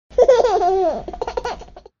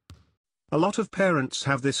A lot of parents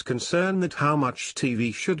have this concern that how much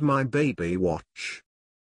TV should my baby watch?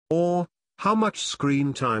 Or, how much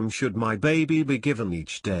screen time should my baby be given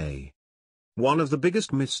each day? One of the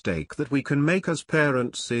biggest mistakes that we can make as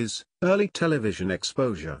parents is early television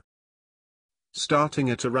exposure. Starting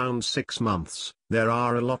at around 6 months, there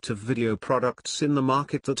are a lot of video products in the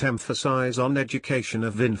market that emphasize on education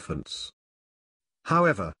of infants.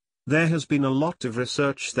 However, there has been a lot of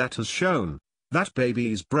research that has shown that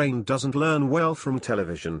baby's brain doesn't learn well from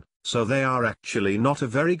television, so they are actually not a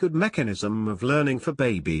very good mechanism of learning for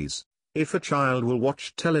babies. If a child will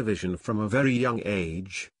watch television from a very young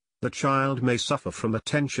age, the child may suffer from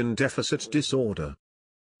attention deficit disorder.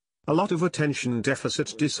 A lot of attention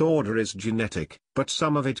deficit disorder is genetic, but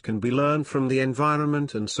some of it can be learned from the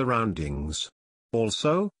environment and surroundings.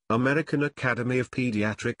 Also, American Academy of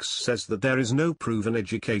Pediatrics says that there is no proven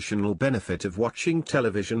educational benefit of watching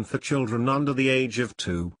television for children under the age of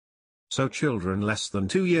 2. So children less than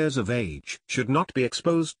 2 years of age should not be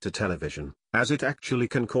exposed to television, as it actually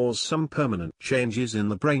can cause some permanent changes in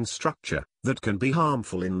the brain structure that can be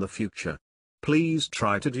harmful in the future. Please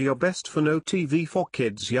try to do your best for no TV for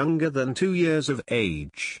kids younger than 2 years of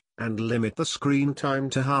age, and limit the screen time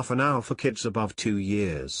to half an hour for kids above 2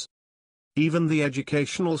 years. Even the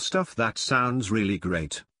educational stuff that sounds really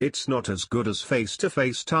great, it's not as good as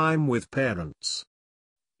face-to-face time with parents.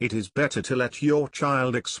 It is better to let your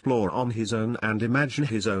child explore on his own and imagine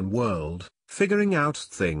his own world, figuring out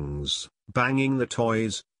things, banging the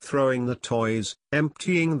toys, throwing the toys,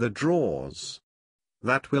 emptying the drawers.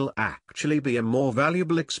 That will actually be a more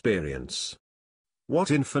valuable experience.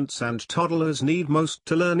 What infants and toddlers need most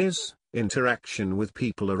to learn is interaction with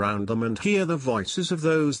people around them and hear the voices of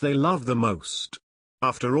those they love the most.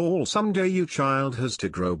 After all, someday your child has to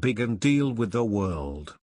grow big and deal with the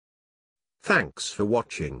world. Thanks for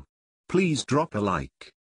watching. Please drop a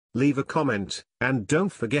like, leave a comment, and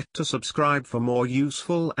don't forget to subscribe for more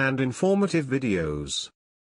useful and informative videos.